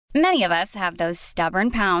Many of us have those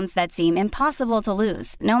stubborn pounds that seem impossible to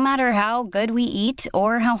lose, no matter how good we eat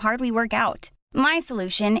or how hard we work out. My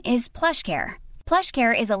solution is PlushCare.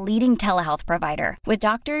 PlushCare is a leading telehealth provider with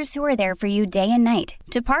doctors who are there for you day and night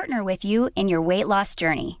to partner with you in your weight loss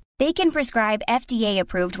journey. They can prescribe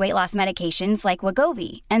FDA-approved weight loss medications like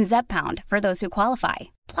Wegovy and Zepbound for those who qualify.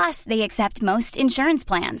 Plus, they accept most insurance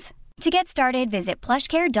plans. To get started, visit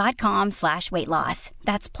plushcare.com/weightloss.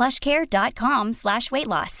 That's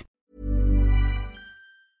plushcare.com/weightloss.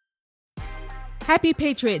 Happy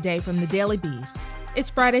Patriot Day from the Daily Beast. It's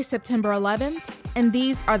Friday, September 11th, and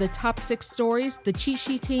these are the top 6 stories the Cheat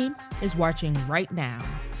Sheet team is watching right now.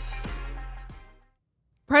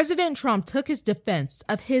 President Trump took his defense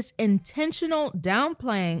of his intentional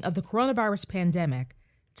downplaying of the coronavirus pandemic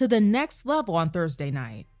to the next level on Thursday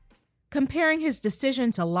night, comparing his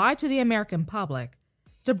decision to lie to the American public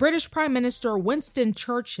to British Prime Minister Winston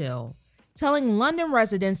Churchill telling London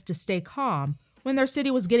residents to stay calm when their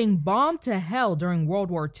city was getting bombed to hell during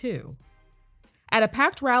World War II. At a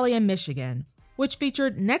packed rally in Michigan, which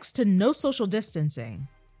featured next to no social distancing,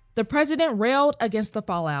 the president railed against the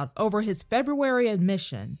fallout over his February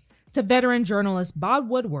admission to veteran journalist Bob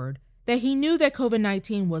Woodward that he knew that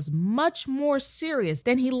COVID-19 was much more serious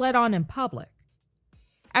than he let on in public.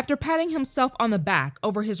 After patting himself on the back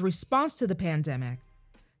over his response to the pandemic,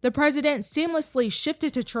 the president seamlessly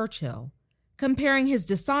shifted to Churchill, comparing his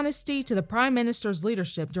dishonesty to the prime minister's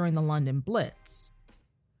leadership during the London Blitz.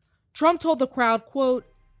 Trump told the crowd, quote,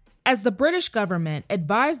 "As the British government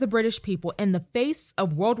advised the British people in the face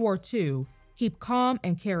of World War II, keep calm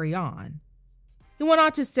and carry on." He went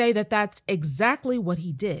on to say that that's exactly what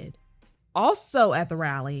he did. Also at the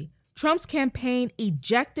rally, Trump's campaign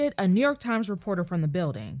ejected a New York Times reporter from the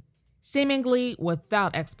building, seemingly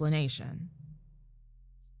without explanation.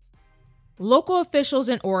 Local officials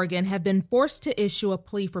in Oregon have been forced to issue a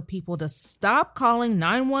plea for people to stop calling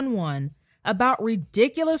 911 about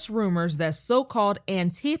ridiculous rumors that so-called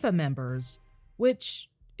Antifa members, which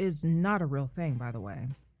is not a real thing, by the way,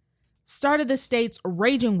 started the state's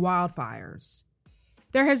raging wildfires.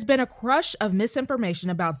 There has been a crush of misinformation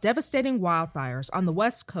about devastating wildfires on the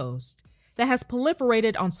West Coast that has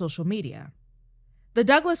proliferated on social media. The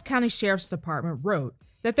Douglas County Sheriff's Department wrote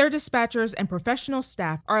that their dispatchers and professional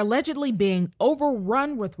staff are allegedly being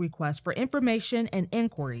overrun with requests for information and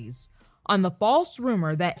inquiries on the false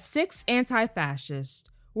rumor that 6 anti-fascists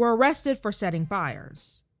were arrested for setting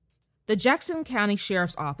fires. The Jackson County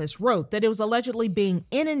Sheriff's Office wrote that it was allegedly being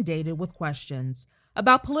inundated with questions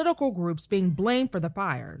about political groups being blamed for the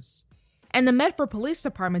fires. And the Medford Police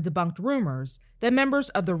Department debunked rumors that members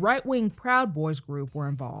of the right-wing Proud Boys group were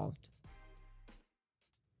involved.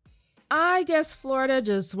 I guess Florida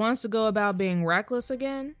just wants to go about being reckless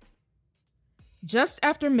again. Just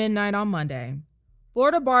after midnight on Monday,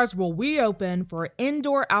 Florida bars will reopen for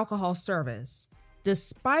indoor alcohol service,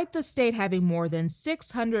 despite the state having more than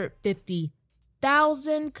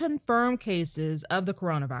 650,000 confirmed cases of the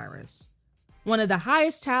coronavirus, one of the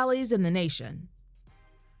highest tallies in the nation.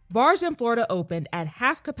 Bars in Florida opened at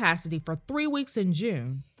half capacity for 3 weeks in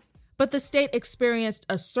June, but the state experienced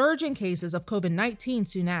a surge in cases of COVID-19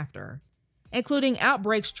 soon after, including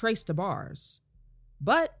outbreaks traced to bars.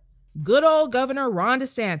 But good old Governor Ron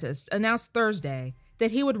DeSantis announced Thursday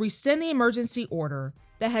that he would rescind the emergency order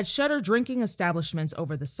that had shuttered drinking establishments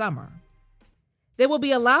over the summer. They will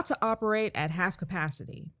be allowed to operate at half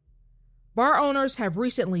capacity. Bar owners have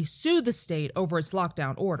recently sued the state over its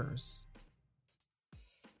lockdown orders.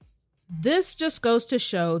 This just goes to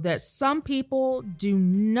show that some people do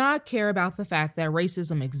not care about the fact that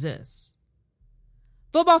racism exists.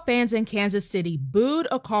 Football fans in Kansas City booed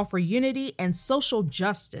a call for unity and social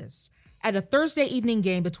justice at a Thursday evening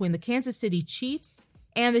game between the Kansas City Chiefs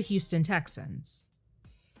and the Houston Texans.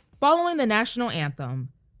 Following the national anthem,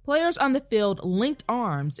 players on the field linked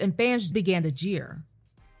arms and fans began to jeer.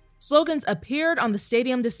 Slogans appeared on the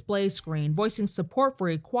stadium display screen voicing support for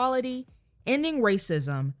equality, ending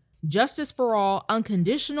racism, justice for all,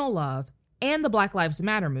 unconditional love, and the Black Lives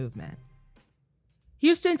Matter movement.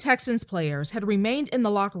 Houston Texans players had remained in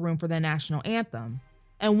the locker room for the national anthem,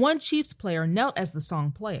 and one Chiefs player knelt as the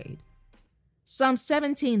song played. Some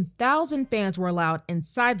 17,000 fans were allowed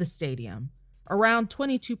inside the stadium, around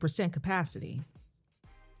 22% capacity.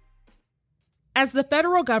 As the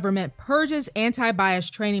federal government purges anti-bias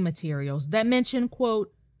training materials that mention,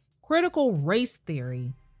 quote, critical race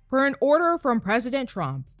theory, per an order from President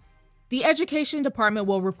Trump, the Education Department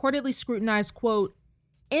will reportedly scrutinize, quote,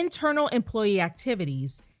 internal employee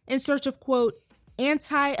activities in search of, quote,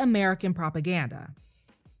 anti-American propaganda.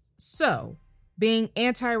 So, being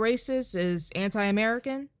anti-racist is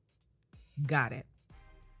anti-American? Got it.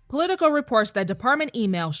 Politico reports that department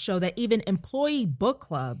emails show that even employee book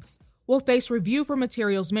clubs will face review for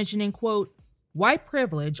materials mentioning, quote, white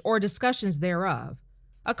privilege or discussions thereof,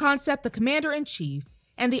 a concept the commander-in-chief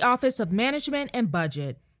and the Office of Management and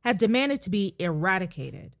Budget have demanded to be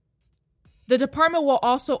eradicated. The department will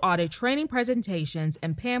also audit training presentations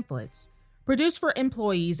and pamphlets produced for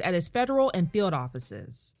employees at its federal and field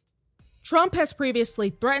offices. Trump has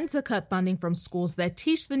previously threatened to cut funding from schools that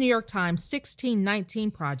teach the New York Times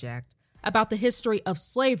 1619 Project about the history of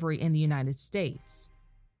slavery in the United States.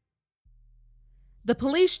 The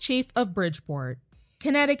police chief of Bridgeport,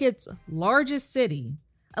 Connecticut's largest city,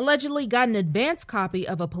 allegedly got an advance copy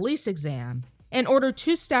of a police exam and ordered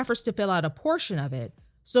 2 staffers to fill out a portion of it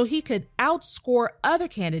so he could outscore other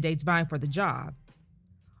candidates vying for the job.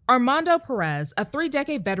 Armando Perez, a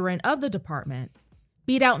 3-decade veteran of the department,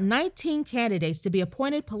 beat out 19 candidates to be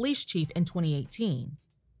appointed police chief in 2018.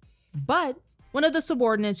 But one of the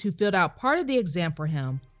subordinates who filled out part of the exam for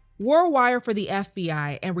him wore a wire for the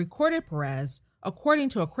FBI and recorded Perez, according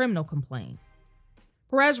to a criminal complaint.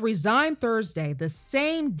 Perez resigned Thursday, the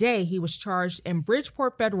same day he was charged in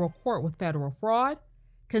Bridgeport Federal Court with federal fraud,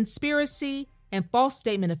 conspiracy, and false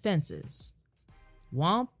statement offenses.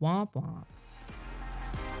 Womp, womp, womp.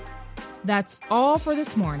 That's all for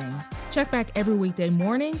this morning. Check back every weekday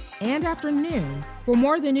morning and afternoon for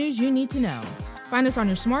more of the news you need to know. Find us on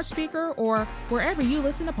your smart speaker or wherever you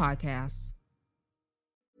listen to podcasts.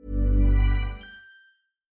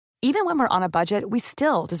 Even when we're on a budget, we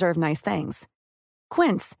still deserve nice things.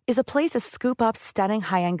 Quince is a place to scoop up stunning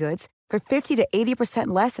high-end goods for 50 to 80%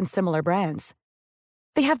 less than similar brands.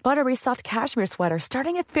 They have buttery soft cashmere sweaters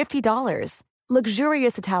starting at $50,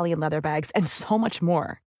 luxurious Italian leather bags, and so much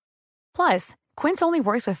more. Plus, Quince only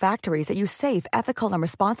works with factories that use safe, ethical, and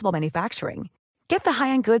responsible manufacturing. Get the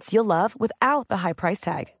high-end goods you'll love without the high price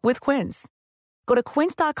tag with Quince. Go to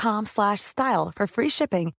quince.com/style for free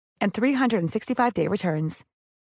shipping and 365-day returns.